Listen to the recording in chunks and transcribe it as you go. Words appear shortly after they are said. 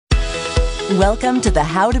Welcome to the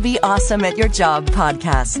How to Be Awesome at Your Job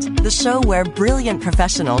podcast, the show where brilliant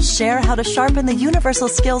professionals share how to sharpen the universal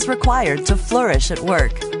skills required to flourish at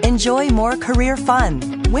work. Enjoy more career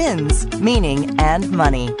fun, wins, meaning, and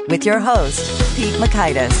money with your host, Pete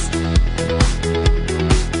Mockaitis.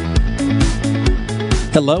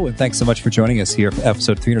 Hello, and thanks so much for joining us here for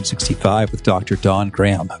episode 365 with Dr. Dawn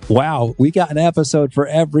Graham. Wow, we got an episode for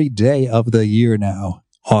every day of the year now.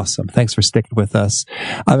 Awesome. Thanks for sticking with us.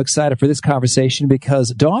 I'm excited for this conversation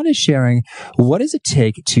because Dawn is sharing what does it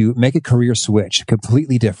take to make a career switch,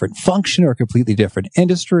 completely different function or a completely different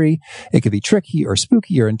industry. It could be tricky or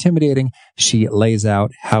spooky or intimidating. She lays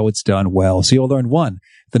out how it's done well. So you'll learn 1,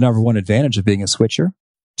 the number 1 advantage of being a switcher.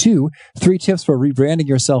 2, 3 tips for rebranding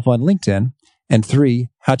yourself on LinkedIn. And 3,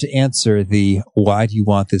 how to answer the why do you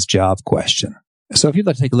want this job question. So if you'd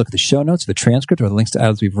like to take a look at the show notes, the transcript, or the links to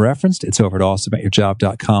items we've referenced, it's over at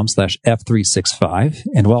awesomeatyourjob.com/F365.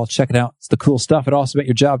 And while checking out the cool stuff at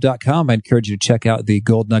awesomeatyourjob.com, I encourage you to check out the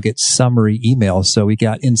Gold Nugget summary email. So we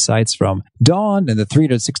got insights from Dawn and the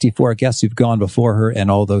 364 guests who've gone before her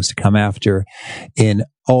and all those to come after in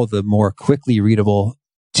all the more quickly readable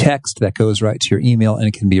text that goes right to your email, and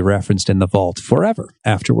it can be referenced in the vault forever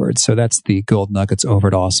afterwards. So that's the gold nuggets over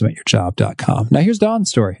at awesomeatyourjob.com. Now here's Dawn's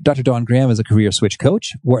story. Dr. Dawn Graham is a career switch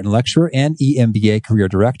coach, Wharton lecturer, and EMBA career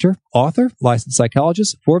director, author, licensed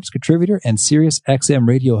psychologist, Forbes contributor, and Sirius XM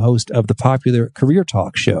radio host of the popular Career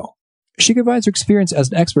Talk show. She combines her experience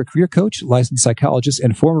as an expert career coach, licensed psychologist,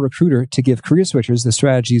 and former recruiter to give career switchers the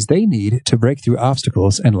strategies they need to break through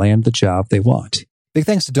obstacles and land the job they want. Big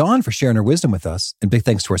thanks to Dawn for sharing her wisdom with us, and big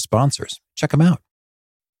thanks to our sponsors. Check them out.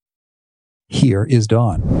 Here is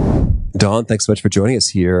Dawn. Dawn, thanks so much for joining us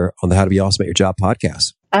here on the How to Be Awesome at Your Job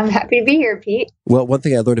podcast. I'm happy to be here, Pete. Well, one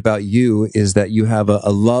thing I learned about you is that you have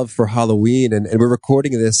a love for Halloween, and we're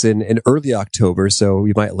recording this in early October, so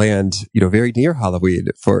we might land, very near Halloween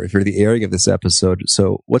for the airing of this episode.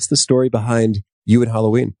 So what's the story behind you and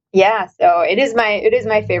Halloween? Yeah, so it is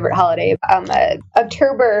my favorite holiday. I'm a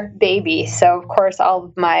October baby, so of course all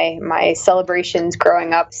of my celebrations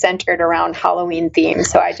growing up centered around Halloween themes.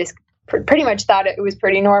 So I just pretty much thought it was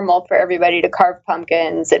pretty normal for everybody to carve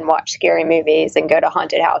pumpkins and watch scary movies and go to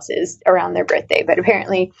haunted houses around their birthday. But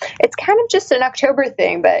apparently it's kind of just an October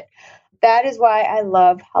thing, but that is why I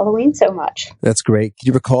love Halloween so much. That's great. Can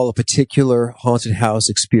you recall a particular haunted house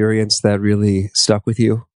experience that really stuck with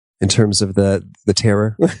you in terms of the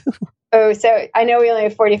terror? Oh, so I know we only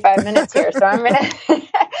have 45 minutes here, so I'm gonna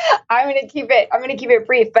keep it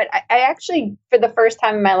brief. But I actually, for the first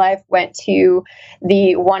time in my life, went to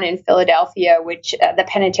the one in Philadelphia, which the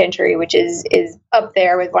penitentiary, which is up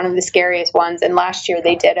there with one of the scariest ones. And last year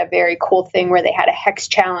they did a very cool thing where they had a hex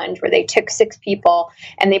challenge where they took 6 people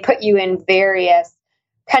and they put you in various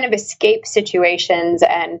kind of escape situations.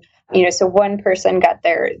 And so one person got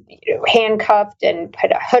their handcuffed and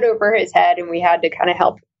put a hood over his head, and we had to kind of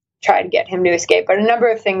help try to get him to escape, but a number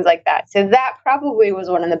of things like that. So that probably was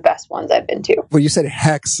one of the best ones I've been to. When you said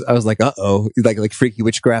hex, I was like, uh-oh, like freaky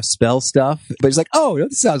witchcraft spell stuff. But it's like, oh,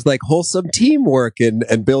 this sounds like wholesome teamwork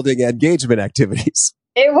and building engagement activities.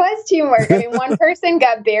 It was teamwork. I mean, one person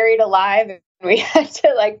got buried alive, and we had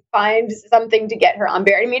to find something to get her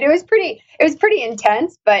unburied. I mean, it was pretty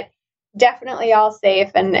intense, but definitely all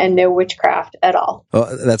safe and no witchcraft at all.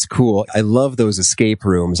 Oh, that's cool. I love those escape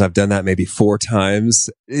rooms. I've done that maybe 4 times.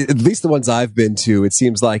 At least the ones I've been to, it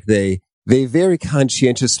seems like they very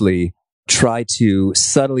conscientiously try to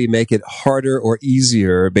subtly make it harder or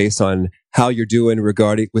easier based on how you're doing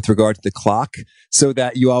with regard to the clock, so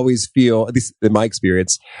that you always feel, at least in my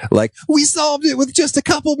experience, like, we solved it with just a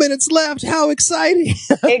couple minutes left. How exciting.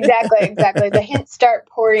 Exactly. The hints start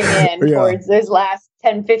pouring in towards those last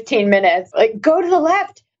 10, 15 minutes. Like, go to the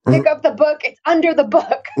left, pick up the book. It's under the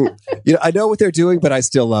book. I know what they're doing, but I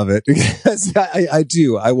still love it. I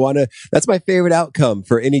do. That's my favorite outcome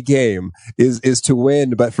for any game is to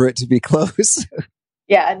win, but for it to be close.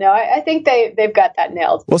 Yeah, no, I think they've got that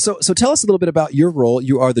nailed. Well, so tell us a little bit about your role.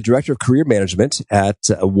 You are the Director of Career Management at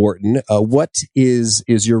Wharton. What is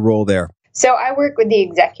your role there? So I work with the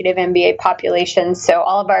executive MBA population. So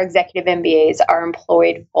all of our executive MBAs are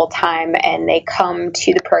employed full time, and they come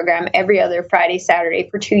to the program every other Friday, Saturday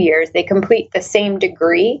for 2 years. They complete the same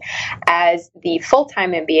degree as the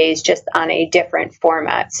full-time MBAs, just on a different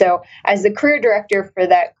format. So as the career director for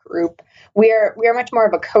that group, we are much more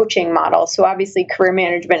of a coaching model. So obviously career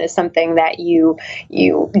management is something that you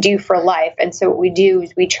do for life. And so what we do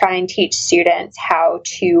is we try and teach students how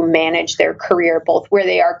to manage their career, both where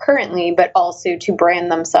they are currently, but also to brand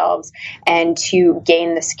themselves and to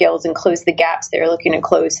gain the skills and close the gaps they're looking to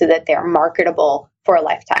close so that they're marketable for a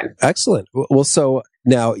lifetime. Excellent. Well, so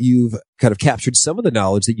now you've kind of captured some of the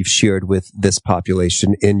knowledge that you've shared with this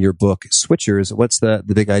population in your book, Switchers. What's the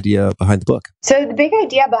big idea behind the book? So the big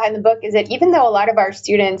idea behind the book is that even though a lot of our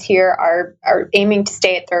students here are aiming to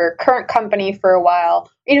stay at their current company for a while,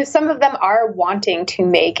 some of them are wanting to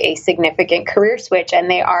make a significant career switch, and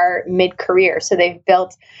they are mid-career. So they've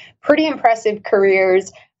built pretty impressive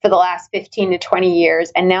careers for the last 15 to 20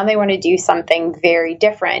 years, and now they want to do something very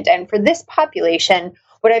different. And for this population,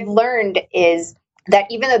 what I've learned is that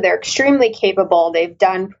even though they're extremely capable, they've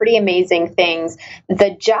done pretty amazing things,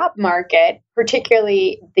 the job market,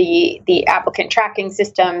 particularly the applicant tracking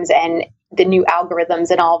systems and the new algorithms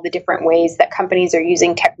and all the different ways that companies are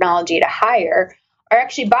using technology to hire, are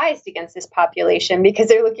actually biased against this population because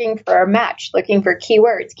they're looking for a match, looking for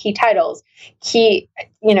keywords, key titles, key,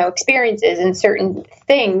 experiences and certain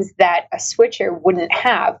things that a switcher wouldn't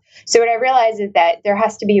have. So what I realized is that there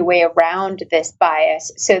has to be a way around this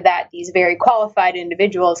bias so that these very qualified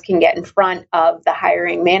individuals can get in front of the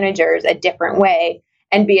hiring managers a different way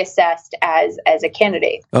and be assessed as a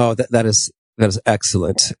candidate. Oh, that is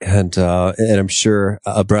excellent. And I'm sure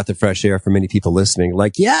a breath of fresh air for many people listening.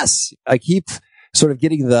 Like, yes, I keep sort of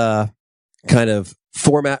getting the kind of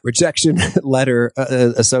format rejection letter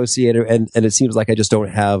associated, and it seems like I just don't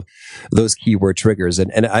have those keyword triggers.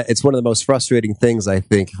 And it's one of the most frustrating things, I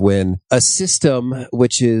think, when a system,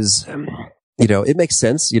 which is, it makes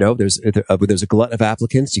sense, there's a glut of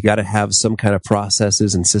applicants, you got to have some kind of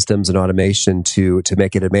processes and systems and automation to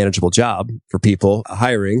make it a manageable job for people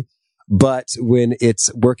hiring. But when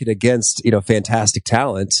it's working against, fantastic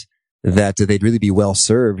talent that they'd really be well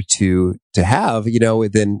served to have,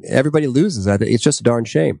 then everybody loses. It's just a darn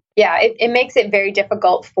shame. Yeah, it makes it very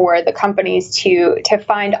difficult for the companies to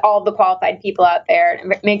find all the qualified people out there.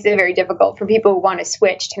 It makes it very difficult for people who want to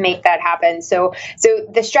switch to make that happen. So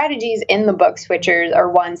the strategies in the book, Switchers, are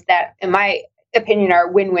ones that, in my opinion,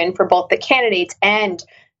 are win-win for both the candidates and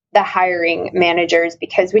the hiring managers.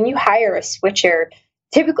 Because when you hire a switcher,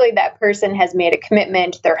 typically that person has made a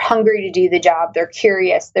commitment, they're hungry to do the job, they're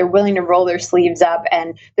curious, they're willing to roll their sleeves up,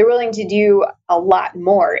 and they're willing to do a lot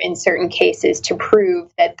more in certain cases to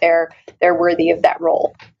prove that they're worthy of that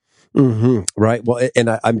role. Mm-hmm. Right. Well,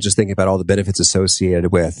 and I'm just thinking about all the benefits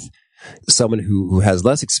associated with someone who has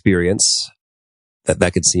less experience.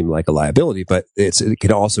 That could seem like a liability, but it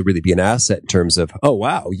could also really be an asset in terms of, oh,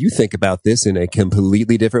 wow, you think about this in a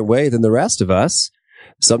completely different way than the rest of us.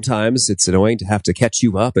 Sometimes it's annoying to have to catch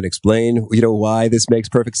you up and explain, why this makes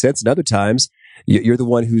perfect sense. And other times you're the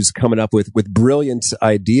one who's coming up with brilliant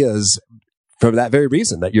ideas for that very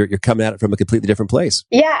reason, that you're coming at it from a completely different place.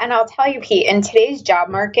 Yeah. And I'll tell you, Pete, in today's job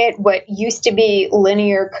market, what used to be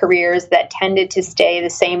linear careers that tended to stay the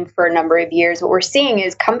same for a number of years, what we're seeing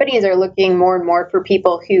is companies are looking more and more for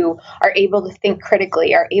people who are able to think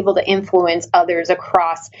critically, are able to influence others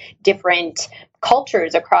across different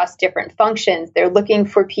cultures, across different functions. They're looking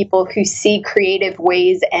for people who see creative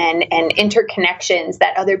ways and interconnections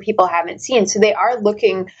that other people haven't seen. So they are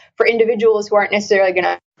looking for individuals who aren't necessarily going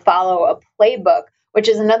to follow a playbook, which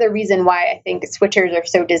is another reason why I think switchers are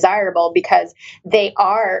so desirable, because they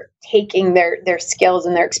are taking their skills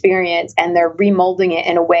and their experience and they're remolding it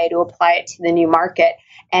in a way to apply it to the new market.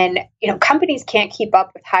 And, companies can't keep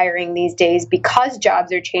up with hiring these days because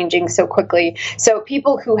jobs are changing so quickly. So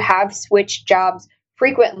people who have switched jobs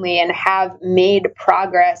frequently and have made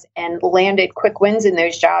progress and landed quick wins in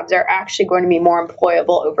those jobs are actually going to be more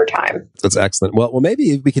employable over time. That's excellent. Well,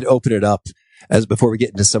 maybe we could open it up as before we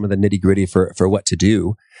get into some of the nitty gritty for what to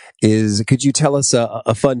do. Could you tell us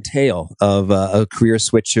a fun tale of a career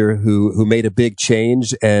switcher who made a big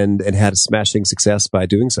change and had a smashing success by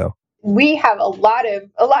doing so? We have a lot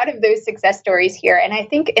of those success stories here. And I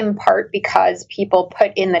think in part because people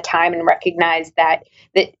put in the time and recognize that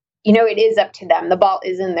it is up to them. The ball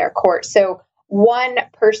is in their court. So one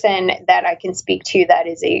person that I can speak to that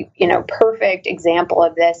is a, perfect example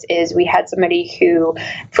of this is we had somebody who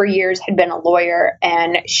for years had been a lawyer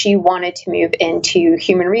and she wanted to move into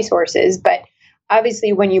human resources. But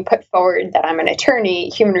obviously when you put forward that I'm an attorney,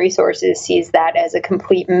 human resources sees that as a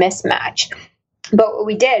complete mismatch. But what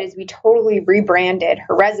we did is we totally rebranded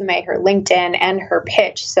her resume, her LinkedIn, and her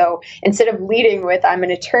pitch. So instead of leading with, I'm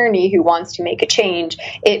an attorney who wants to make a change,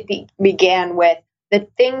 it began with the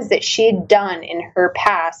things that she'd done in her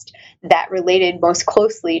past that related most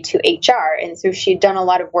closely to HR. And so she'd done a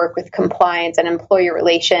lot of work with compliance and employee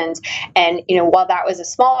relations. And, while that was a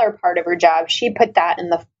smaller part of her job, she put that in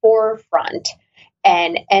the forefront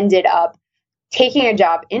and ended up taking a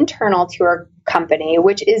job internal to her company,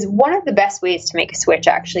 which is one of the best ways to make a switch,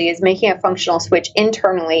 actually, is making a functional switch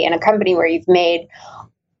internally in a company where you've made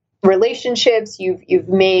relationships, you've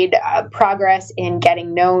made progress in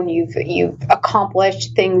getting known, you've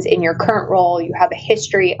accomplished things in your current role, you have a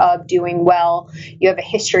history of doing well, you have a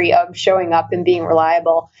history of showing up and being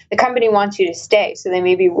reliable, the company wants you to stay. So they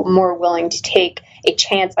may be more willing to take a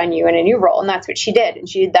chance on you in a new role. And that's what she did. And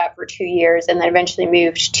she did that for 2 years and then eventually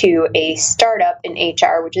moved to a startup in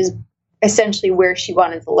HR, which is essentially where she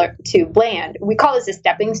wanted to land. We call this a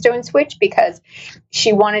stepping stone switch because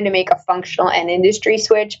she wanted to make a functional and industry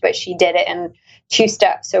switch, but she did it in 2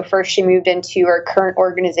 steps. So first she moved into her current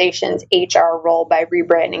organization's HR role by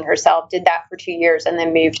rebranding herself, did that for 2 years, and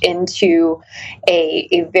then moved into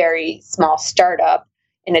a very small startup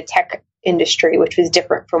in a tech industry, which was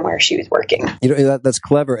different from where she was working. That's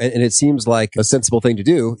clever. And it seems like a sensible thing to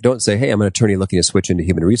do. Don't say, hey, I'm an attorney looking to switch into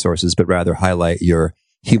human resources, but rather highlight your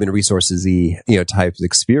human resources-y, type of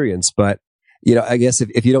experience. But, I guess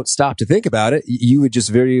if you don't stop to think about it, you would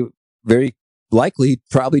just very, very likely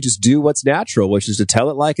probably just do what's natural, which is to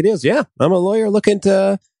tell it like it is. Yeah, I'm a lawyer looking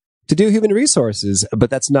to do human resources,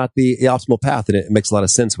 but that's not the optimal path. And it makes a lot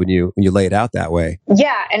of sense when you lay it out that way.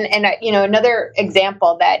 Yeah. And another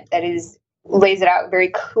example that lays it out very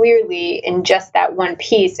clearly in just that one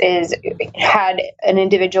piece is had an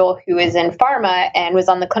individual who is in pharma and was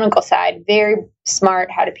on the clinical side, very smart,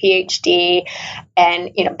 had a PhD and,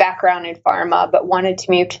 background in pharma, but wanted to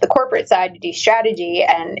move to the corporate side to do strategy.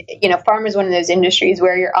 And, pharma is one of those industries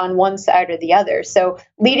where you're on one side or the other. So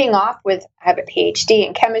leading off with, I have a PhD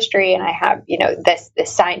in chemistry and I have, this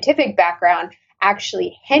scientific background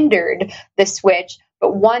actually hindered the switch.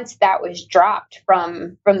 But once that was dropped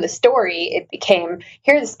from the story, it became,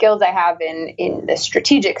 here are the skills I have in the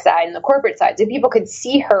strategic side and the corporate side. So people could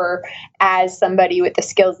see her as somebody with the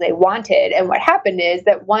skills they wanted. And what happened is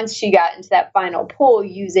that once she got into that final pool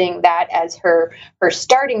using that as her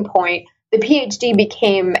starting point, the PhD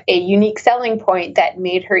became a unique selling point that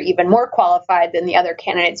made her even more qualified than the other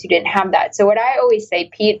candidates who didn't have that. So what I always say,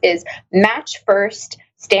 Pete, is match first,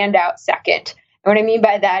 stand out second. And what I mean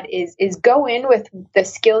by that is go in with the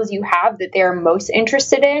skills you have that they're most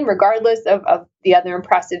interested in, regardless of the other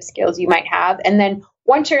impressive skills you might have. And then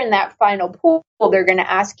once you're in that final pool, they're going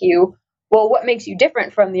to ask you, well, what makes you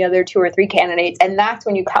different from the other 2 or 3 candidates? And that's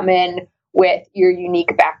when you come in with your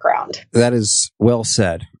unique background. That is well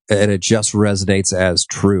said. And it just resonates as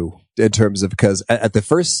true in terms of, because at the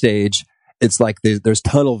first stage, it's like there's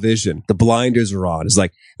tunnel vision. The blinders are on. It's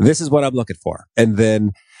like, this is what I'm looking for. And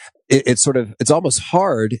then it's almost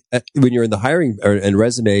hard when you're in the hiring and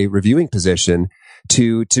resume reviewing position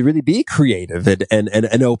to really be creative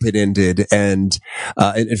and open-ended and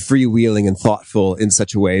freewheeling and thoughtful in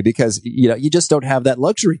such a way, because you just don't have that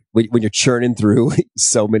luxury when you're churning through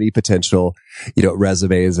so many potential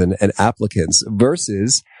resumes and applicants,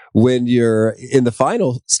 versus when you're in the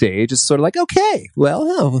final stage. It's sort of like, okay,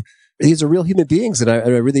 well, these are real human beings, and I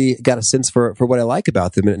really got a sense for what I like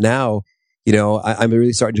about them. And now, I'm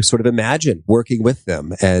really starting to sort of imagine working with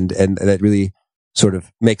them, and that really sort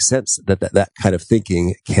of makes sense that kind of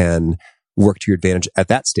thinking can work to your advantage at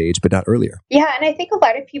that stage, but not earlier. Yeah, and I think a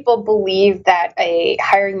lot of people believe that a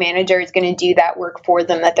hiring manager is going to do that work for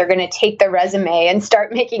them, that they're going to take the resume and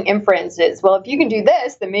start making inferences. Well, if you can do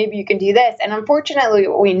this, then maybe you can do this. And unfortunately,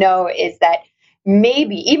 what we know is that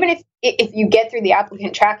maybe even if you get through the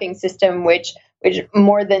applicant tracking system, which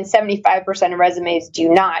more than 75% of resumes do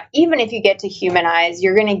not, even if you get to humanize,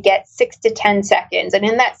 you're going to get 6 to 10 seconds. And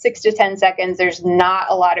in that 6 to 10 seconds, there's not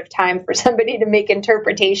a lot of time for somebody to make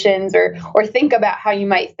interpretations or think about how you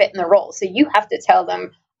might fit in the role. So you have to tell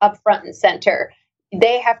them up front and center.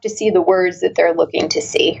 They have to see the words that they're looking to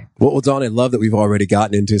see. Well, Dawn, I love that we've already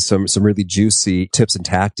gotten into some really juicy tips and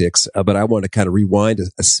tactics, but I want to kind of rewind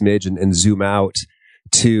a smidge and zoom out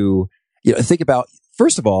to think about,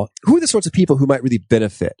 first of all, who are the sorts of people who might really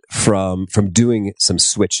benefit from doing some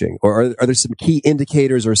switching? Or are there some key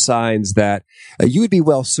indicators or signs that you would be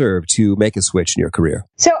well served to make a switch in your career?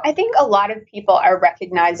 So I think a lot of people are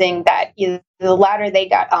recognizing that the ladder they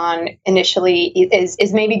got on initially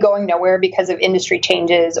is maybe going nowhere because of industry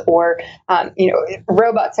changes, or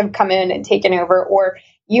robots have come in and taken over, or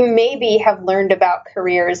you maybe have learned about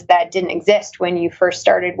careers that didn't exist when you first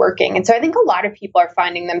started working. And so I think a lot of people are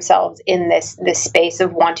finding themselves in this space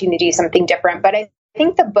of wanting to do something different. But I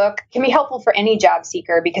think the book can be helpful for any job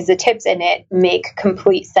seeker because the tips in it make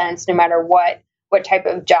complete sense no matter what what type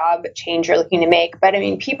of job change you're looking to make. But I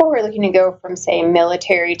mean, people who are looking to go from, say,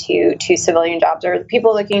 military to civilian jobs, or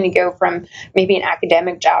people looking to go from maybe an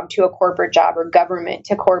academic job to a corporate job, or government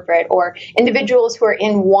to corporate, or individuals who are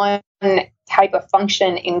in one type of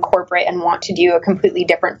function in corporate and want to do a completely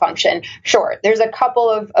different function. Sure, there's a couple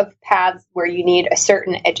of paths where you need a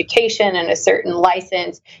certain education and a certain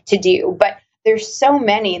license to do, but there's so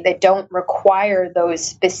many that don't require those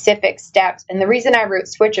specific steps. And the reason I wrote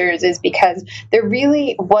Switchers is because there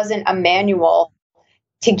really wasn't a manual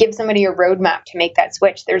to give somebody a roadmap to make that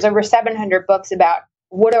switch. There's over 700 books about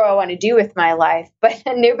what do I want to do with my life, but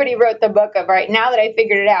nobody wrote the book of, right, now that I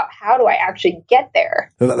figured it out, how do I actually get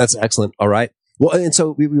there? That's excellent. All right. Well, and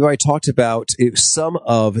so we've already talked about some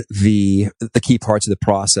of the key parts of the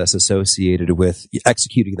process associated with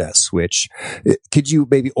executing that switch. Could you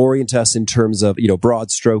maybe orient us in terms of, broad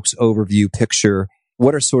strokes, overview, picture?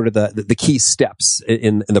 What are sort of the key steps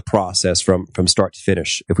in the process from start to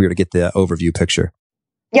finish, if we were to get the overview picture?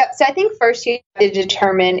 Yeah, so I think first you have to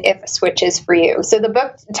determine if a switch is for you. So the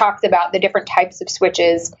book talks about the different types of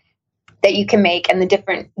switches that you can make and the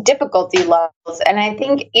different difficulty levels. And I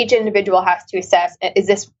think each individual has to assess, is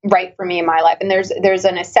this right for me in my life? And there's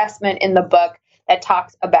an assessment in the book that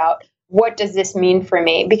talks about, what does this mean for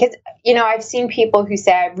me? Because, I've seen people who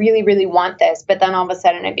say, I really, really want this, but then all of a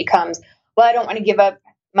sudden it becomes, well, I don't want to give up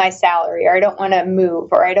my salary, or I don't want to move,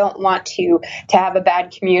 or I don't want to have a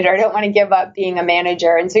bad commute, or I don't want to give up being a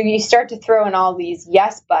manager. And so you start to throw in all these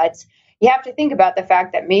yes buts. You have to think about the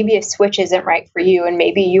fact that maybe a switch isn't right for you, and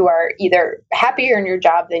maybe you are either happier in your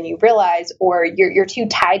job than you realize, or you're too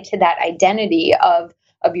tied to that identity of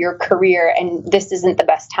your career, and this isn't the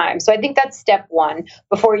best time. So I think that's step one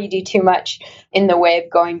before you do too much in the way of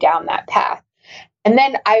going down that path. And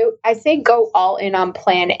then I say go all in on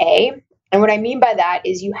plan A. And what I mean by that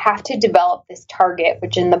is you have to develop this target,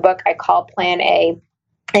 which in the book I call plan A.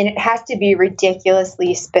 And it has to be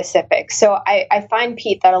ridiculously specific. So I find,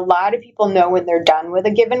 Pete, that a lot of people know when they're done with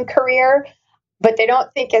a given career, but they don't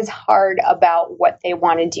think as hard about what they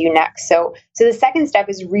want to do next. So the second step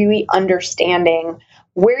is really understanding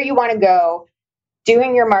where you want to go,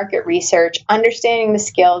 doing your market research, understanding the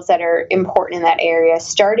skills that are important in that area,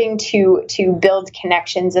 starting to build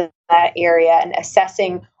connections in that area, and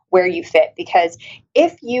assessing where you fit. Because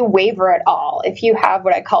if you waver at all, if you have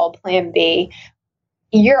what I call plan B,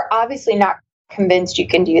 you're obviously not convinced you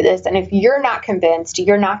can do this. And if you're not convinced,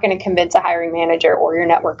 you're not going to convince a hiring manager or your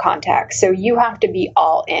network contacts. So you have to be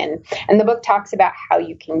all in. And the book talks about how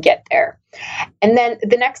you can get there. And then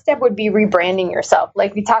the next step would be rebranding yourself.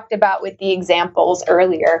 Like we talked about with the examples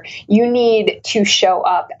earlier, you need to show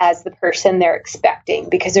up as the person they're expecting,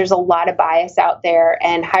 because there's a lot of bias out there,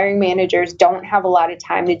 and hiring managers don't have a lot of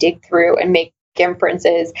time to dig through and make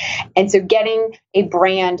inferences. And so getting a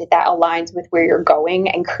brand that aligns with where you're going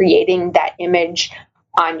and creating that image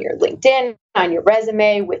on your LinkedIn, on your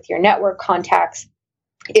resume, with your network contacts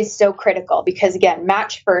is so critical, because again,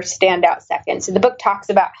 match first, stand out second. So the book talks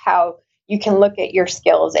about how you can look at your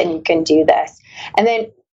skills and you can do this. And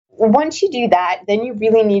then once you do that, then you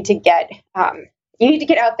really need to get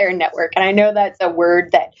out there and network. And I know that's a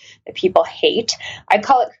word that people hate. I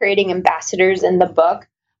call it creating ambassadors in the book.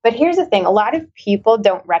 But here's the thing, a lot of people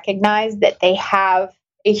don't recognize that they have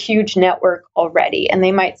a huge network already. And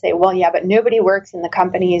they might say, well, yeah, but nobody works in the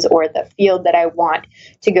companies or the field that I want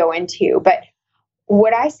to go into. But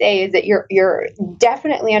what I say is that you're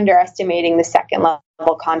definitely underestimating the second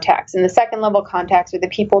level contacts. And the second level contacts are the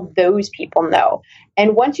people those people know.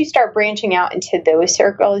 And once you start branching out into those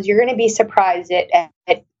circles, you're going to be surprised at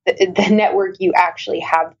the network you actually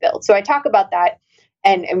have built. So I talk about that.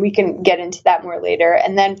 And we can get into that more later.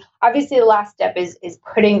 And then obviously the last step is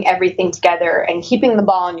putting everything together and keeping the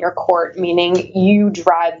ball in your court, meaning you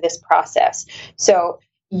drive this process. So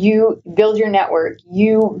you build your network,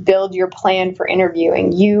 you build your plan for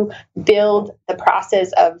interviewing, you build the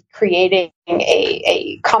process of creating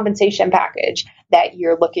a compensation package that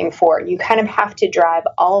you're looking for. You kind of have to drive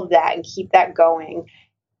all of that and keep that going.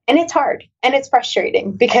 And it's hard and it's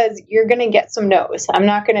frustrating, because you're going to get some no's. I'm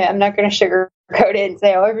not going to sugarcoat it and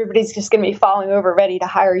say, oh, everybody's just going to be falling over ready to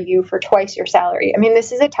hire you for twice your salary. I mean,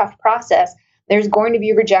 this is a tough process. There's going to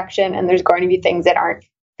be rejection, and there's going to be things that aren't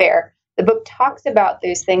fair. The book talks about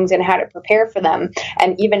those things and how to prepare for them,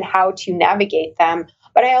 and even how to navigate them.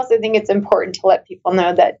 But I also think it's important to let people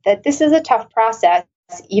know that this is a tough process,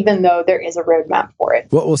 even though there is a roadmap for it.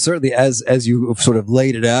 Well, certainly as you sort of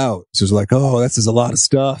laid it out, it was like, oh, this is a lot of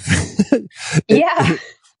stuff. Yeah.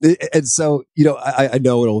 And so, I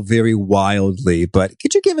know it'll vary wildly, but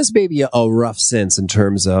could you give us maybe a rough sense in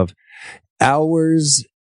terms of hours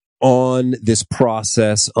on this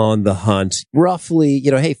process, on the hunt, roughly,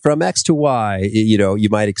 hey, from X to Y, you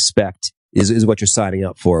might expect is what you're signing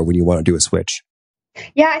up for when you want to do a switch?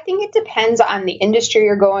 Yeah, I think it depends on the industry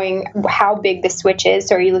you're going, how big the switch is.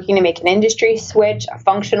 So are you looking to make an industry switch, a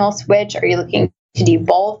functional switch? Are you looking to do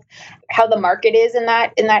both? How the market is in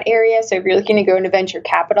that area. So if you're looking to go into venture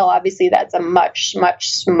capital, obviously that's a much, much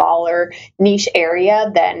smaller niche area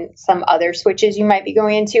than some other switches you might be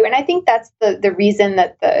going into. And I think that's the reason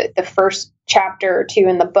that the first chapter or two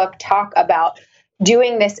in the book talk about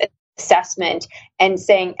doing this assessment and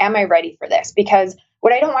saying, am I ready for this? Because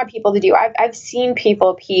what I don't want people to do, I've seen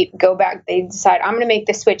people, Pete, go back, they decide, I'm going to make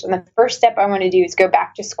the switch. And the first step I want to do is go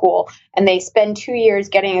back to school. And they spend 2 years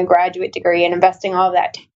getting a graduate degree and investing all of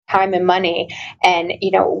that time and money. And,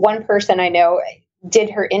 one person I know did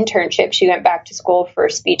her internship. She went back to school for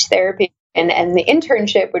speech therapy. And the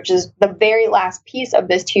internship, which is the very last piece of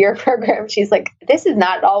this 2-year program, she's like, this is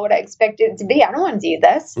not at all what I expected it to be. I don't want to do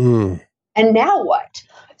this. And now what?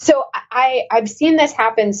 So I've seen this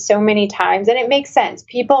happen so many times, and it makes sense.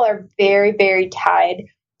 People are very, very tied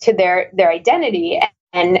to their identity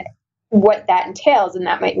and what that entails. And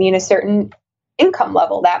that might mean a certain income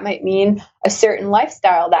level. That might mean a certain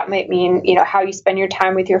lifestyle. That might mean, how you spend your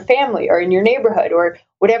time with your family or in your neighborhood or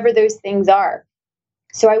whatever those things are.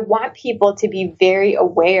 So I want people to be very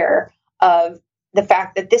aware of the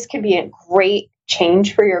fact that this could be a great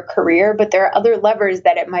change for your career, but there are other levers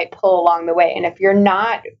that it might pull along the way. And if you're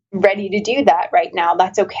not ready to do that right now,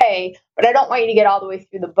 that's okay. But I don't want you to get all the way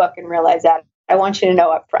through the book and realize that. I want you to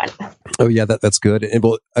know up front. Oh, yeah, that's good. And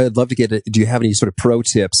well, I'd love to do you have any sort of pro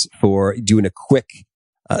tips for doing a quick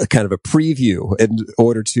kind of a preview in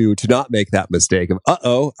order to not make that mistake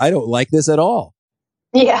of, I don't like this at all?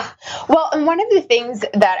 Yeah. Well, and one of the things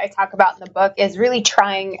that I talk about in the book is really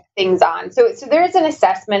trying things on. So there's an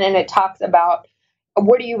assessment and it talks about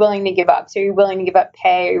what are you willing to give up? So are you willing to give up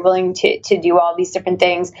pay? Are you willing to do all these different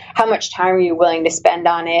things? How much time are you willing to spend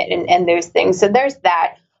on it? And those things. So there's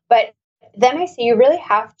that. But then I say you really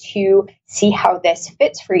have to see how this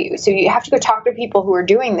fits for you. So you have to go talk to people who are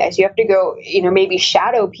doing this. You have to go, maybe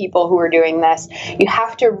shadow people who are doing this. You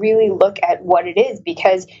have to really look at what it is,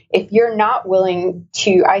 because if you're not willing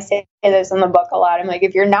to, I say this in the book a lot, I'm like,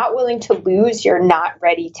 if you're not willing to lose, you're not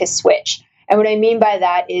ready to switch. And what I mean by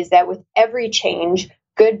that is that with every change,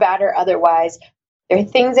 good, bad, or otherwise, there are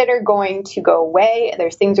things that are going to go away.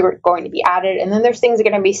 There's things that are going to be added. And then there's things that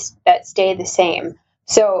are going to be that stay the same.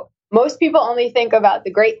 So most people only think about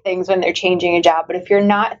the great things when they're changing a job. But if you're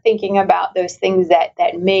not thinking about those things that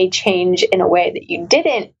may change in a way that you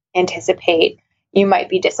didn't anticipate, you might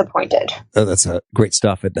be disappointed. Oh, that's great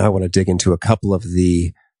stuff. And I want to dig into a couple of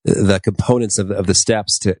the components of the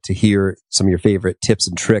steps to hear some of your favorite tips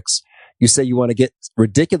and tricks. You say you want to get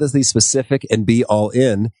ridiculously specific and be all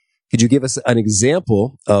in. Could you give us an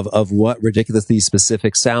example of what ridiculously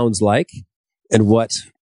specific sounds like and what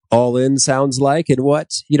all in sounds like and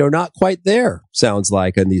what, not quite there sounds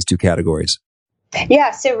like in these two categories?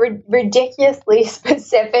 Yeah. So ridiculously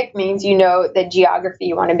specific means, the geography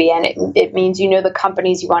you want to be in. It means, the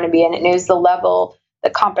companies you want to be in. It knows the level,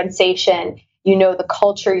 the compensation, the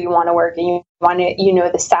culture you want to work in. You want to,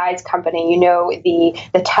 the size company,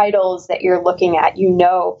 the titles that you're looking at,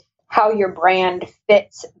 how your brand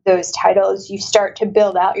fits those titles. You start to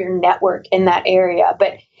build out your network in that area,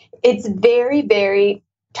 but it's very, very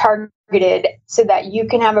targeted so that you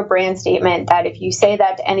can have a brand statement that if you say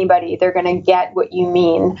that to anybody, they're going to get what you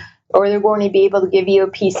mean, or they're going to be able to give you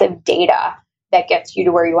a piece of data that gets you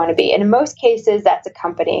to where you want to be. And in most cases, that's a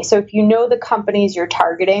company. So if you know the companies you're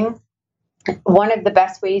targeting, one of the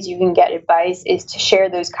best ways you can get advice is to share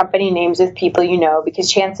those company names with people because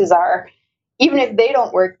chances are, even if they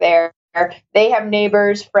don't work there, they have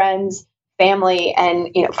neighbors, friends, family,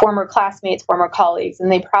 and former classmates, former colleagues,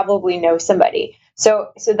 and they probably know somebody.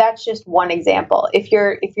 So that's just one example. If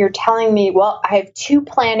you're telling me, well, I have 2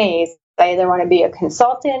 plan A's, I either want to be a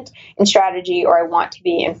consultant in strategy or I want to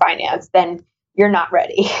be in finance, then you're not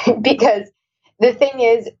ready. Because the thing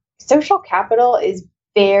is, social capital is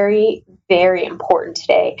very, very important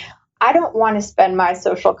today. I don't want to spend my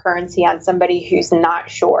social currency on somebody who's not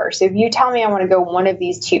sure. So if you tell me I want to go one of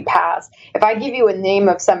these 2 paths, if I give you a name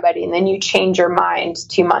of somebody and then you change your mind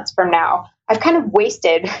 2 months from now, I've kind of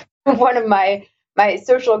wasted one of my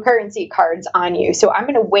social currency cards on you. So I'm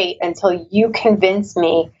going to wait until you convince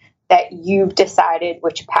me that you've decided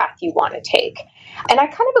which path you want to take. And I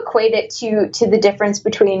kind of equate it to the difference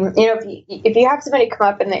between, if you have somebody come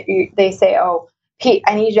up and they say, oh, Pete,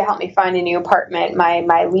 I need you to help me find a new apartment.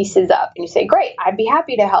 My lease is up. And you say, great, I'd be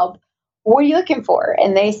happy to help. what are you looking for?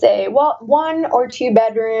 And they say, well, 1 or 2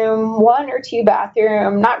 bedroom, 1 or 2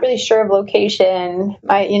 bathroom, not really sure of location.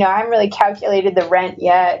 I haven't really calculated the rent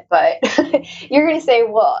yet, but you're going to say,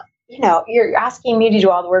 well, you're asking me to do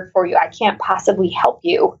all the work for you. I can't possibly help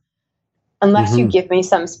you unless you give me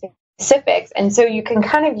some specifics. And so you can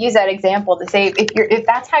kind of use that example to say, if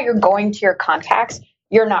that's how you're going to your contacts,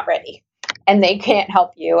 you're not ready and they can't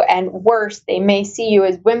help you. And worse, they may see you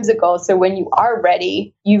as whimsical. So when you are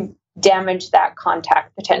ready, you've damaged that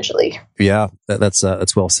contact potentially. Yeah, that's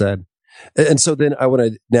well said. And so then I want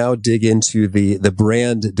to now dig into the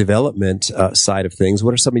brand development side of things.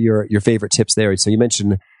 What are some of your favorite tips there? So you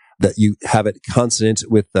mentioned that you have it consonant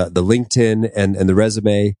with the LinkedIn and the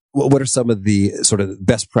resume. What are some of the sort of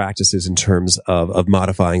best practices in terms of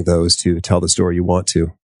modifying those to tell the story you want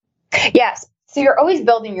to? Yes. So you're always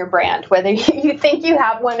building your brand, whether you think you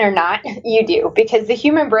have one or not, you do, because the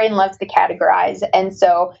human brain loves to categorize. And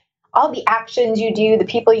so all the actions you do, the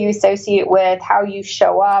people you associate with, how you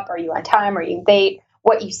show up, are you on time, are you late,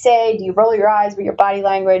 what you say, do you roll your eyes with your body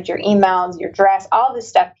language, your emails, your dress, all this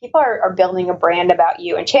stuff, people are building a brand about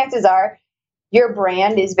you. And chances are your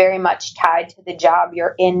brand is very much tied to the job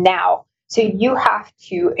you're in now. So you have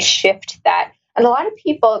to shift that. And a lot of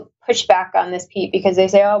people push back on this, Pete, because they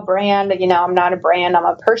say, oh, brand, I'm not a brand, I'm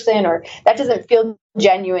a person, or that doesn't feel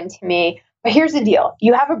genuine to me. But here's the deal.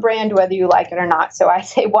 You have a brand whether you like it or not. So I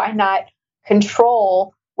say, why not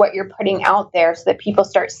control what you're putting out there so that people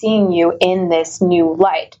start seeing you in this new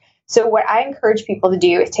light? So what I encourage people to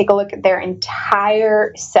do is take a look at their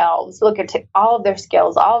entire selves, look at all of their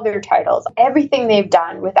skills, all of their titles, everything they've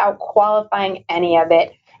done without qualifying any of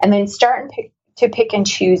it, and then start to pick and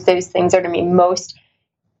choose those things that are going to be most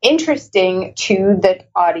interesting to the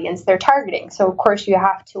audience they're targeting. So of course you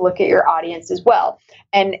have to look at your audience as well.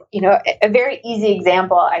 And, a very easy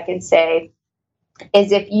example I can say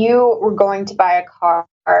is if you were going to buy a car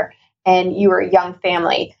and you were a young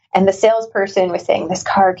family and the salesperson was saying this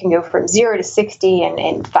car can go from 0 to 60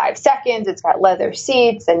 in 5 seconds. It's got leather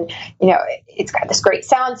seats and, it's got this great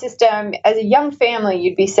sound system. As a young family,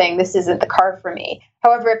 you'd be saying this isn't the car for me.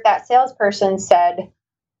 However, if that salesperson said,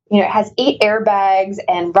 it has 8 airbags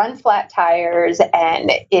and run flat tires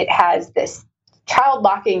and it has this child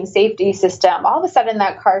locking safety system, all of a sudden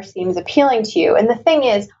that car seems appealing to you. And the thing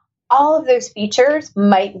is, all of those features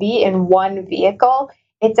might be in one vehicle.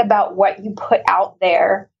 It's about what you put out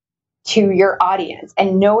there to your audience,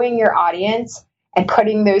 and knowing your audience and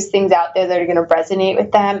putting those things out there that are going to resonate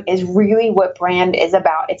with them is really what brand is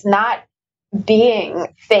about. It's not being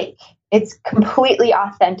fake. It's completely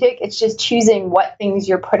authentic. It's just choosing what things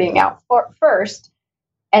you're putting out first.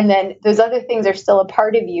 And then those other things are still a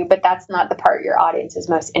part of you, but that's not the part your audience is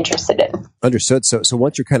most interested in. Understood. So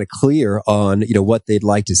once you're kind of clear on, what they'd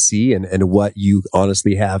like to see and what you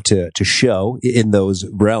honestly have to show in those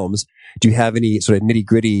realms, do you have any sort of nitty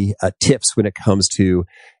gritty tips when it comes to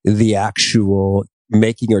the actual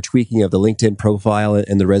making or tweaking of the LinkedIn profile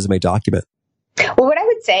and the resume document? Well, what I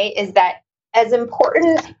would say is that as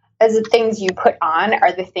important as the things you put on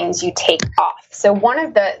are the things you take off. So one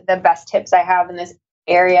of the best tips I have in this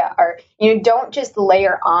area are, don't just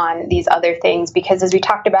layer on these other things, because as we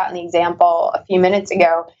talked about in the example a few minutes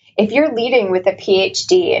ago, if you're leading with a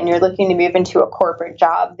PhD and you're looking to move into a corporate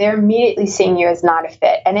job, they're immediately seeing you as not a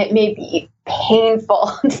fit. And it may be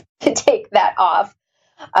painful to take that off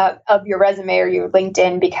of your resume or your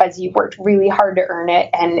LinkedIn because you worked really hard to earn it.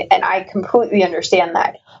 And I completely understand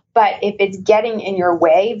that. But if it's getting in your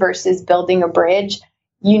way versus building a bridge,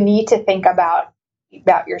 you need to think about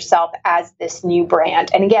yourself as this new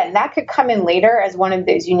brand. And again, that could come in later as one of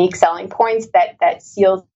those unique selling points that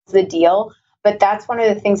seals the deal. But that's one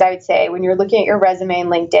of the things I would say when you're looking at your resume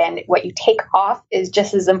and LinkedIn, what you take off is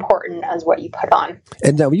just as important as what you put on.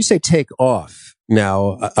 And now when you say take off,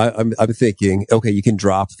 now I'm thinking, okay, you can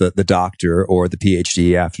drop the doctor or the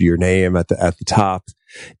PhD after your name at the top.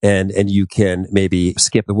 And you can maybe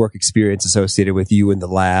skip the work experience associated with you in the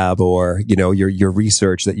lab or, your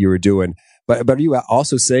research that you were doing. But are you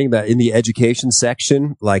also saying that in the education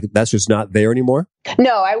section, like that's just not there anymore?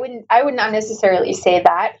 No, I would not necessarily say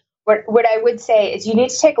that. What I would say is you need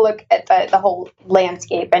to take a look at the whole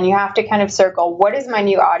landscape, and you have to kind of circle, what is my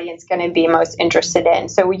new audience going to be most interested in?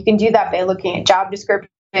 So you can do that by looking at job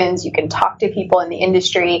descriptions. You can talk to people in the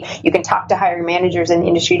industry. You can talk to hiring managers in the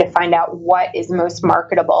industry to find out what is most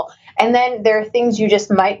marketable. And then there are things you just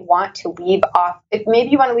might want to leave off. Maybe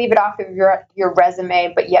you want to leave it off of your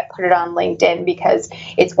resume, but yet put it on LinkedIn because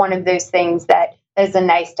it's one of those things that as a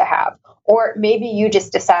nice to have. Or maybe you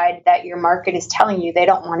just decide that your market is telling you they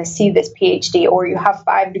don't want to see this PhD, or you have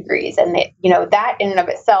 5 degrees. And that in and of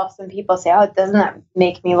itself, some people say, oh, doesn't that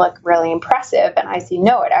make me look really impressive? And I say,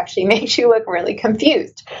 no, it actually makes you look really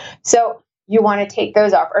confused. So you want to take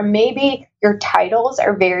those off. Or maybe your titles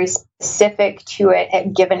are very specific to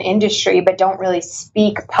a given industry, but don't really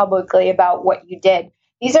speak publicly about what you did.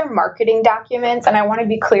 These are marketing documents. And I want to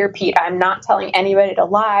be clear, Pete, I'm not telling anybody to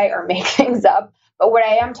lie or make things up. But what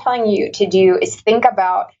I am telling you to do is think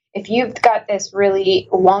about, if you've got this really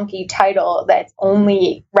wonky title that's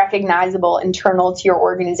only recognizable internal to your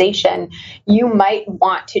organization, you might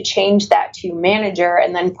want to change that to manager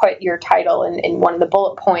and then put your title in one of the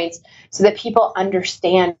bullet points so that people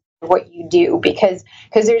understand what you do. Because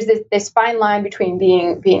there's this fine line between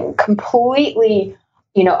being completely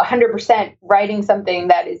 100% writing something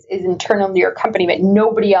that is internal to your company, but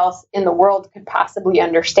nobody else in the world could possibly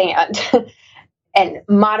understand. And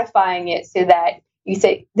modifying it so that you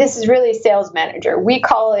say, this is really a sales manager. We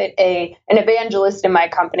call it an evangelist in my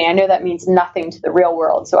company. I know that means nothing to the real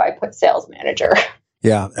world, so I put sales manager.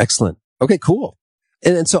 Yeah, excellent. Okay, cool.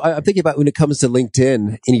 And so I'm thinking about, when it comes to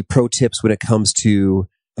LinkedIn, any pro tips when it comes to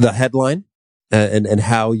the headline and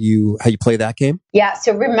how you play that game? Yeah,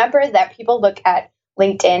 so remember that people look at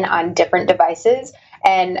LinkedIn on different devices.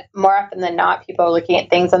 And more often than not, people are looking at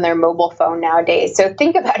things on their mobile phone nowadays. So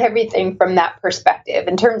think about everything from that perspective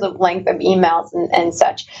in terms of length of emails and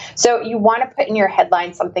such. So you want to put in your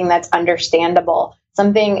headline something that's understandable,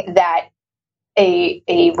 something that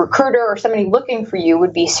a recruiter or somebody looking for you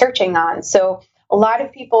would be searching on. So a lot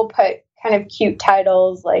of people put kind of cute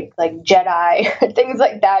titles like Jedi, things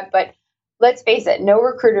like that. But let's face it, no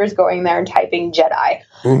recruiter is going there and typing Jedi.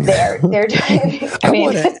 They're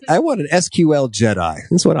I want an SQL Jedi.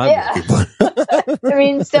 That's what I'm looking for. I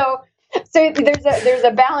mean, so there's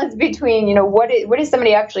a balance between, what is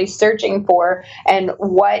somebody actually searching for and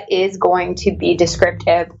what is going to be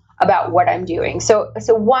descriptive about what I'm doing. So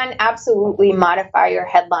one, absolutely modify your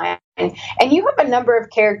headline. And you have a number of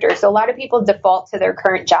characters. So a lot of people default to their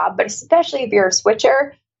current job, but especially if you're a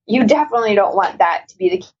switcher, you definitely don't want that to be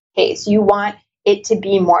the case. You want it to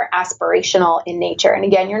be more aspirational in nature. And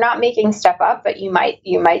again, you're not making stuff up, but you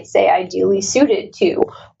might say ideally suited to,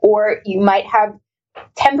 or you might have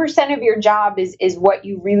 10% of your job is what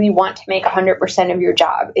you really want to make 100% of your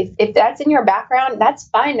job. If that's in your background, that's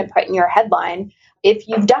fine to put in your headline if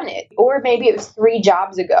you've done it. Or maybe it was 3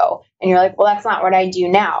 jobs ago and you're like, well, that's not what I do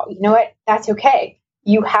now. You know what? That's okay.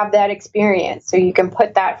 You have that experience. So you can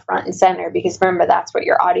put that front and center, because remember, that's what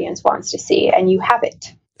your audience wants to see, and you have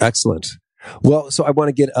it. Excellent. Well, so I want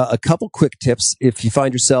to get a couple quick tips. If you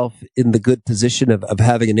find yourself in the good position of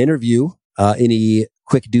having an interview, any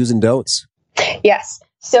quick do's and don'ts? Yes.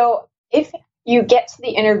 So if you get to the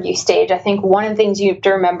interview stage, I think one of the things you have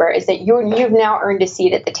to remember is that you've now earned a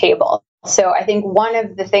seat at the table. So I think one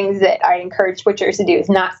of the things that I encourage switchers to do is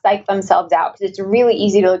not psych themselves out, because it's really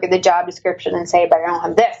easy to look at the job description and say, but I don't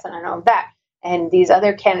have this and I don't have that. And these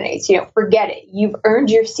other candidates, forget it. You've earned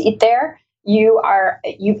your seat there. You've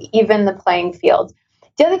evened the playing field.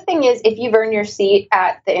 The other thing is, if you've earned your seat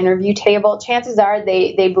at the interview table, chances are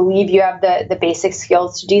they believe you have the basic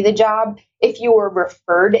skills to do the job. If you were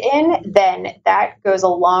referred in, then that goes a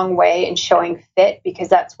long way in showing fit, because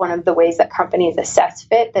that's one of the ways that companies assess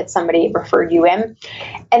fit, that somebody referred you in.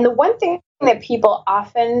 And the one thing that people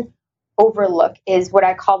often overlook is what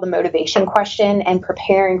I call the motivation question, and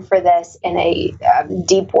preparing for this in a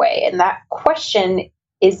deep way. And that question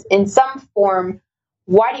is in some form,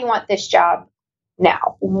 why do you want this job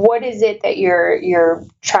now? What is it that you're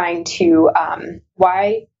trying to,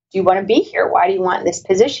 why do you want to be here? Why do you want this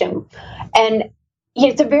position? And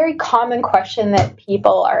it's a very common question that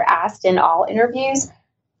people are asked in all interviews,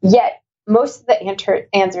 yet most of the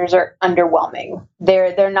answers are underwhelming.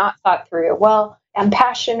 They're not thought through. Well, I'm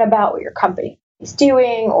passionate about what your company is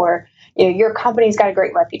doing, or your company's got a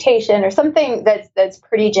great reputation, or something that's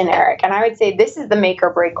pretty generic. And I would say this is the make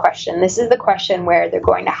or break question. This is the question where they're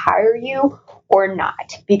going to hire you or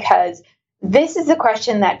not, because this is the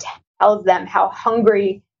question that tells them how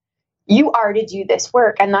hungry you are to do this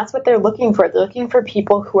work. And that's what they're looking for. They're looking for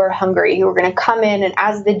people who are hungry, who are going to come in, and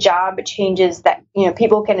as the job changes, that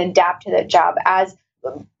people can adapt to that job. As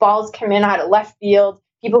balls come in out of left field,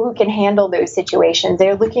 people who can handle those situations.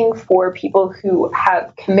 They're looking for people who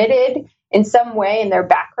have committed in some way in their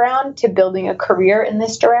background to building a career in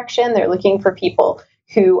this direction. They're looking for people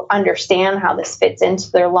who understand how this fits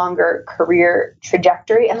into their longer career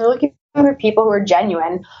trajectory. And they're looking for people who are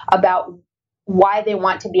genuine about why they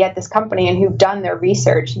want to be at this company and who've done their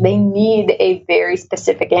research. They need a very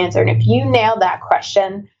specific answer. And if you nail that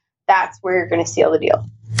question, that's where you're going to seal the deal.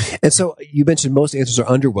 And so you mentioned most answers are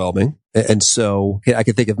underwhelming. And so I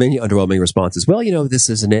can think of many underwhelming responses. Well, this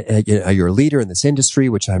isn't it. You're a leader in this industry,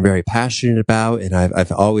 which I'm very passionate about. And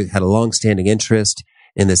I've always had a long-standing interest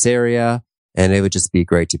in this area. And it would just be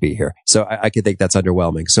great to be here. So I could think that's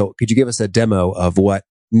underwhelming. So could you give us a demo of what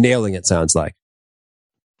nailing it sounds like?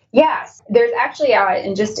 Yes. There's actually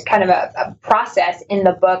and just kind of a process in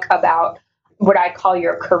the book about what I call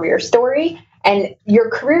your career story. And your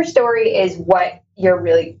career story is what you're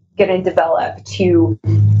really going to develop to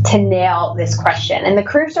nail this question. And the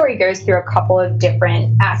career story goes through a couple of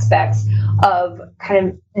different aspects of kind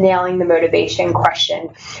of nailing the motivation question.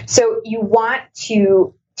 So you want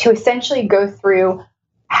to essentially go through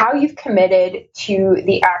how you've committed to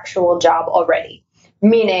the actual job already,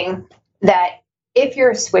 meaning that if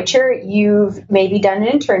you're a switcher, you've maybe done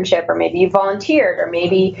an internship, or maybe you volunteered, or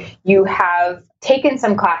maybe you have taken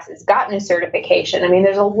some classes, gotten a certification. I mean,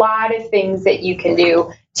 there's a lot of things that you can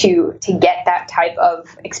do to get that type of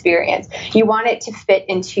experience. You want it to fit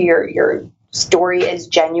into your story as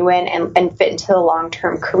genuine and fit into the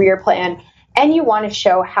long-term career plan. And you want to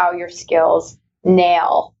show how your skills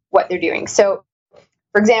nail what they're doing. So,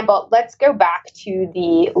 for example, let's go back to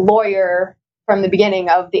the lawyer from the beginning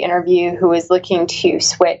of the interview who is looking to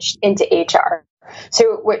switch into HR.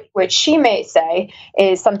 So what she may say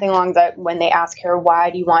is something along that when they ask her, why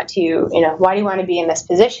do you want to be in this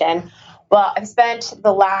position? Well, I've spent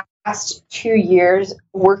the last 2 years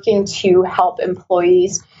working to help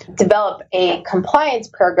employees develop a compliance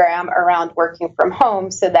program around working from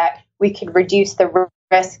home so that we could reduce the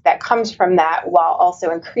risk that comes from that while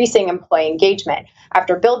also increasing employee engagement.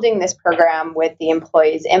 After building this program with the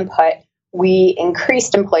employees' input, we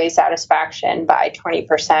increased employee satisfaction by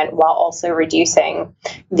 20% while also reducing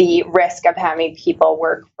the risk of having people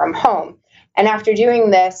work from home. And after doing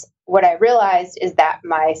this, what I realized is that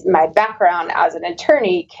my background as an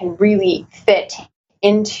attorney can really fit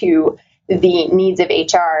into the needs of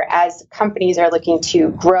HR as companies are looking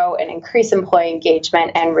to grow and increase employee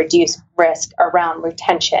engagement and reduce risk around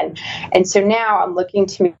retention. And so now I'm looking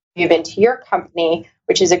to move into your company,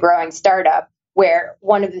 which is a growing startup, where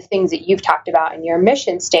one of the things that you've talked about in your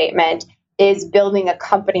mission statement is building a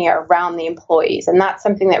company around the employees. And that's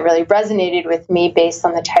something that really resonated with me based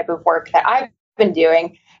on the type of work that I've been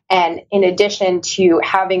doing. And in addition to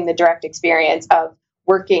having the direct experience of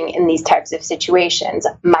working in these types of situations,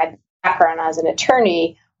 my background as an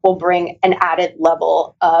attorney will bring an added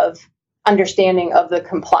level of understanding of the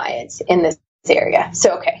compliance in this area.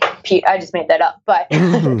 So, okay, Pete, I just made that up, but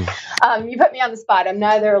you put me on the spot. I'm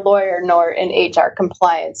neither a lawyer nor in HR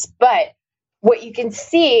compliance. But what you can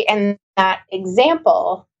see in that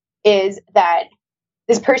example is that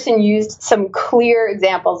this person used some clear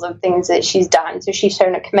examples of things that she's done. So she's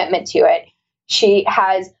shown a commitment to it. She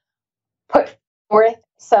has put forth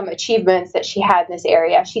some achievements that she had in this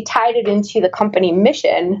area. She tied it into the company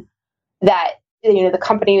mission that the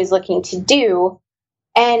company was looking to do.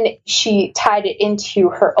 And she tied it into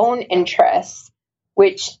her own interests,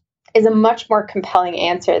 which is a much more compelling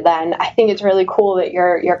answer than, I think it's really cool that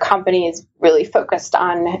your company is really focused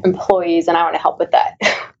on employees, and I want to help with that.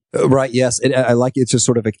 Right. Yes. And I like it. It's just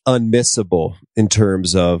sort of like unmissable in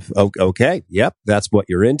terms of, okay, yep, that's what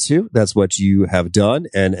you're into. That's what you have done.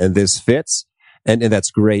 And this fits. And that's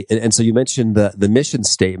great. And so you mentioned the mission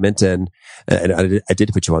statement, and I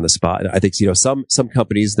did put you on the spot. And I think, some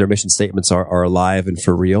companies, their mission statements are alive and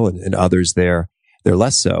for real, and others they're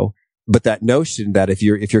less so. But that notion that if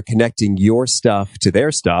you're connecting your stuff to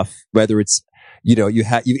their stuff, whether it's, you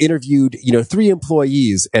interviewed, 3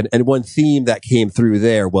 employees, and one theme that came through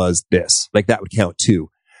there was this, like that would count too,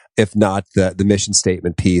 if not the mission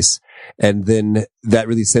statement piece. And then that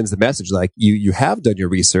really sends the message, like you have done your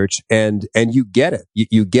research and you get it.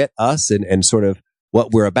 You get us and sort of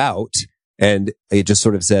what we're about. And it just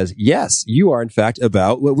sort of says, yes, you are in fact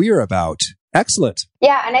about what we are about. Excellent.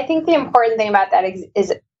 Yeah. And I think the important thing about that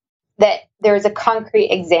is that there's a concrete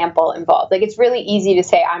example involved. Like, it's really easy to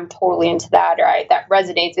say, I'm totally into that, or that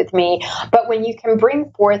resonates with me. But when you can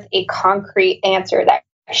bring forth a concrete answer that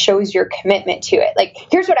shows your commitment to it, like,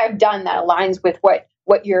 here's what I've done that aligns with what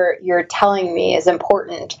you're telling me is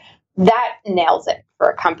important, that nails it for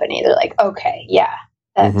a company. They're like, okay, yeah,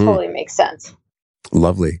 that totally makes sense.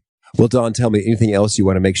 Lovely. Well, Dawn, tell me anything else you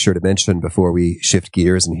want to make sure to mention before we shift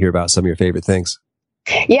gears and hear about some of your favorite things.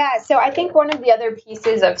 Yeah, so I think one of the other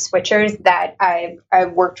pieces of switchers that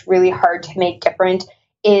I've worked really hard to make different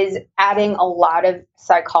is adding a lot of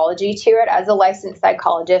psychology to it. As a licensed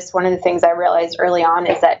psychologist, one of the things I realized early on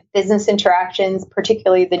is that business interactions,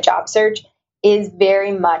 particularly the job search, is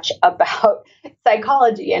very much about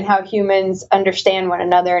psychology and how humans understand one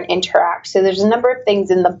another and interact. So there's a number of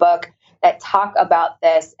things in the book that talk about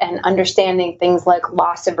this and understanding things like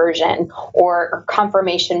loss aversion or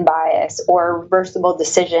confirmation bias or reversible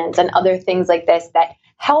decisions and other things like this that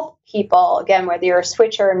help people, again, whether you're a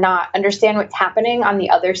switcher or not, understand what's happening on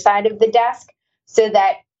the other side of the desk so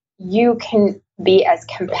that you can be as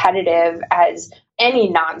competitive as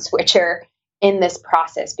any non-switcher in this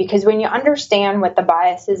process. Because when you understand what the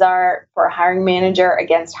biases are for a hiring manager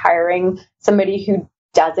against hiring somebody who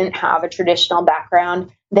doesn't have a traditional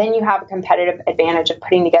background, then you have a competitive advantage of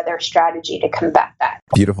putting together a strategy to combat that.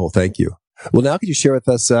 Beautiful. Thank you. Well, now could you share with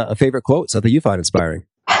us a favorite quote, something you find inspiring?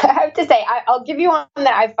 I have to say, I'll give you one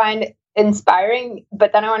that I find inspiring,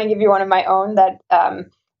 but then I want to give you one of my own that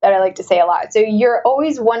I like to say a lot. So you're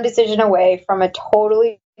always one decision away from a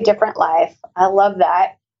totally different life. I love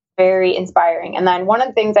that. Very inspiring. And then one of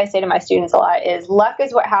the things I say to my students a lot is luck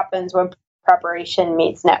is what happens when preparation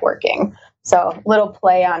meets networking. So little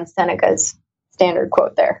play on Seneca's standard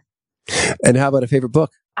quote there. And how about a favorite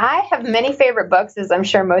book? I have many favorite books, as I'm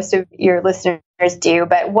sure most of your listeners do,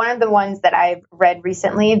 but one of the ones that I've read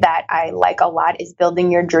recently that I like a lot is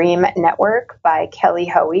Building Your Dream Network by Kelly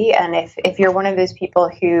Hoey. And if you're one of those people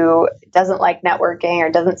who doesn't like networking or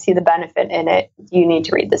doesn't see the benefit in it, you need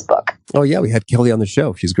to read this book. Oh, yeah. We had Kelly on the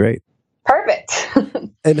show. She's great. Perfect.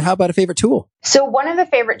 And how about a favorite tool? So one of the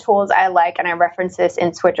favorite tools I like, and I reference this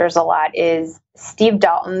in Switchers a lot, is Steve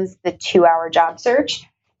Dalton's The 2-Hour Job Search.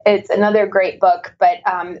 It's another great book, but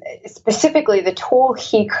specifically the tool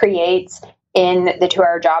he creates in the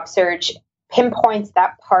 2-Hour Job Search pinpoints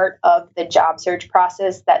that part of the job search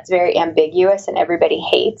process that's very ambiguous and everybody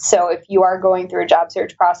hates. So if you are going through a job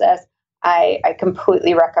search process, I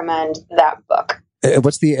completely recommend that book.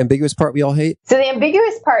 What's the ambiguous part we all hate? So the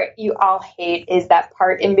ambiguous part you all hate is that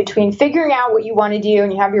part in between figuring out what you want to do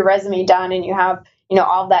and you have your resume done and you have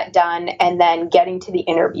all that done, and then getting to the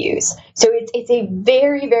interviews. So it's a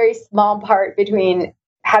very, very small part between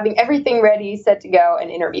having everything ready, set to go, and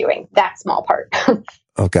interviewing. That small part.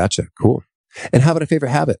 Oh, gotcha. Cool. And how about a favorite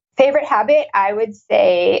habit? Favorite habit, I would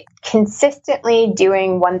say consistently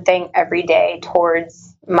doing one thing every day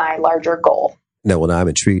towards my larger goal. No, well, now I'm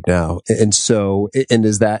intrigued now. And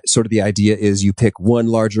is that sort of the idea is you pick one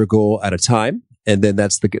larger goal at a time? And then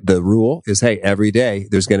that's the rule is, hey, every day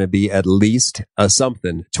there's going to be at least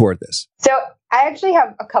something toward this. So I actually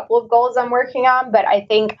have a couple of goals I'm working on, but I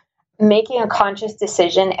think making a conscious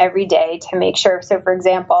decision every day to make sure. So for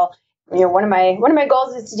example, one of my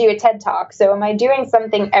goals is to do a TED Talk. So am I doing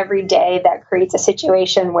something every day that creates a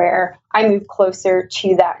situation where I move closer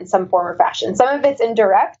to that in some form or fashion? Some of it's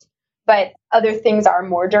indirect, but other things are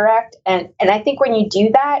more direct. And I think when you do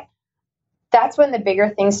that, that's when the bigger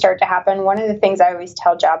things start to happen. One of the things I always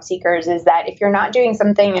tell job seekers is that if you're not doing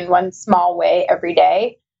something in one small way every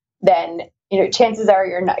day, then chances are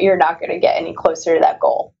you're not going to get any closer to that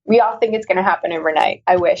goal. We all think it's going to happen overnight.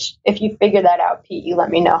 I wish. If you figure that out, Pete, you let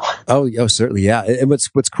me know. Oh, certainly, yeah. And what's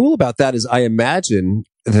cool about that is I imagine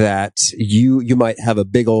that you might have a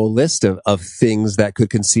big old list of things that could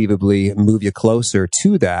conceivably move you closer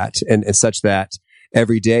to that, and such that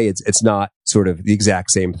every day it's not sort of the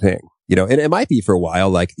exact same thing. And it might be for a while,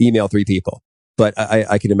 like email 3 people, but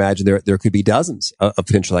I can imagine there could be dozens of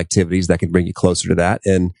potential activities that can bring you closer to that.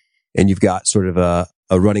 And you've got sort of a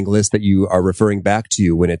running list that you are referring back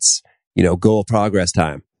to when it's, goal progress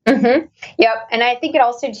time. Mm-hmm. Yep. And I think it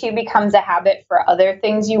also too becomes a habit for other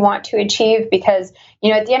things you want to achieve because,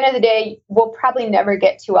 at the end of the day, we'll probably never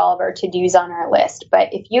get to all of our to-dos on our list. But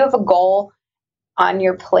if you have a goal on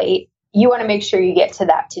your plate, you want to make sure you get to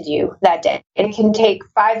that to-do that day. It can take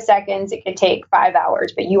 5 seconds. It could take 5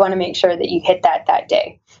 hours, but you want to make sure that you hit that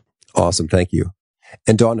day. Awesome. Thank you.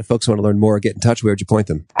 And Dawn, if folks want to learn more, get in touch, where would you point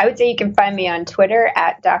them? I would say you can find me on Twitter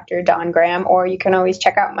at Dr. Dawn Graham, or you can always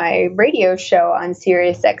check out my radio show on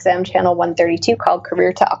SiriusXM channel 132 called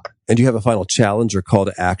Career Talk. And do you have a final challenge or call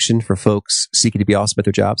to action for folks seeking to be awesome at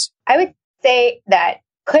their jobs? I would say that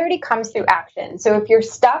clarity comes through action. So if you're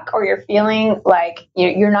stuck or you're feeling like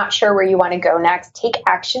you're not sure where you want to go next, take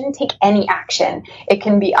action, take any action. It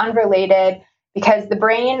can be unrelated because the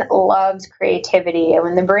brain loves creativity. And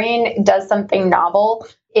when the brain does something novel,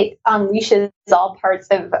 it unleashes all parts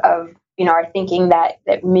of our thinking that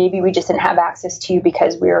maybe we just didn't have access to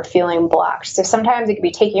because we were feeling blocked. So sometimes it could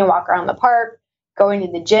be taking a walk around the park, going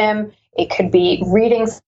to the gym. It could be reading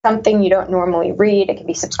something you don't normally read. It could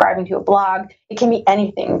be subscribing to a blog. It can be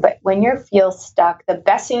anything. But when you feel stuck, the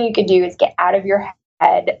best thing you could do is get out of your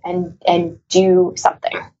head and do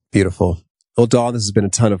something. Beautiful. Well, Dawn, this has been a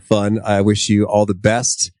ton of fun. I wish you all the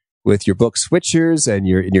best with your book Switchers and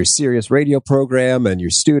your Sirius radio program and your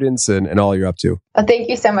students and all you're up to. Well, thank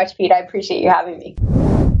you so much, Pete. I appreciate you having me.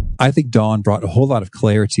 I think Dawn brought a whole lot of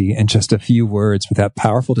clarity in just a few words with that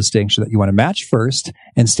powerful distinction that you want to match first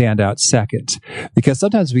and stand out second. Because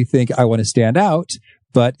sometimes we think, I want to stand out,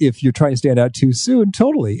 but if you're trying to stand out too soon,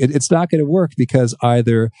 totally, it's not going to work, because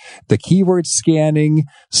either the keyword scanning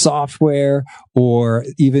software or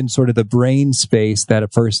even sort of the brain space that a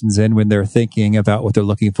person's in when they're thinking about what they're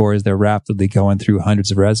looking for as they're rapidly going through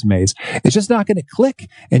hundreds of resumes, it's just not going to click,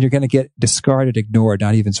 and you're going to get discarded, ignored,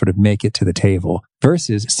 not even sort of make it to the table.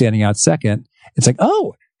 Versus standing out second, it's like,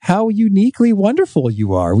 oh, how uniquely wonderful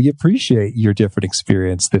you are. We appreciate your different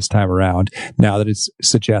experience this time around, now that it's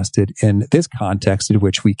suggested in this context in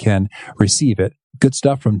which we can receive it. Good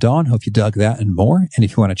stuff from Dawn. Hope you dug that and more. And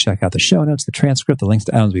if you want to check out the show notes, the transcript, the links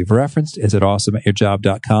to items we've referenced is at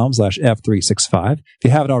awesomeatyourjob.com/F365. If you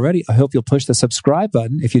haven't already, I hope you'll push the subscribe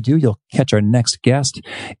button. If you do, you'll catch our next guest.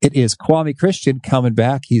 It is Kwame Christian coming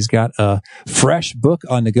back. He's got a fresh book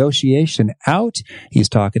on negotiation out. He's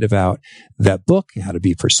talking about that book, how to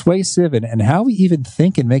be persuasive, and how we even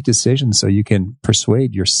think and make decisions so you can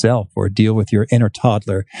persuade yourself or deal with your inner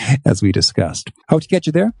toddler, as we discussed. Hope to get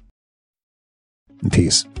you there.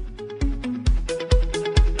 Peace.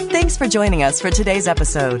 Thanks for joining us for today's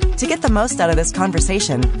episode. To get the most out of this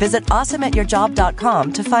conversation, visit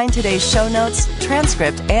awesomeatyourjob.com to find today's show notes,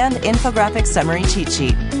 transcript, and infographic summary cheat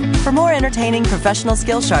sheet. For more entertaining professional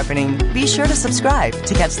skill sharpening, be sure to subscribe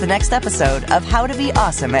to catch the next episode of How to Be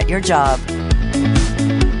Awesome at Your Job.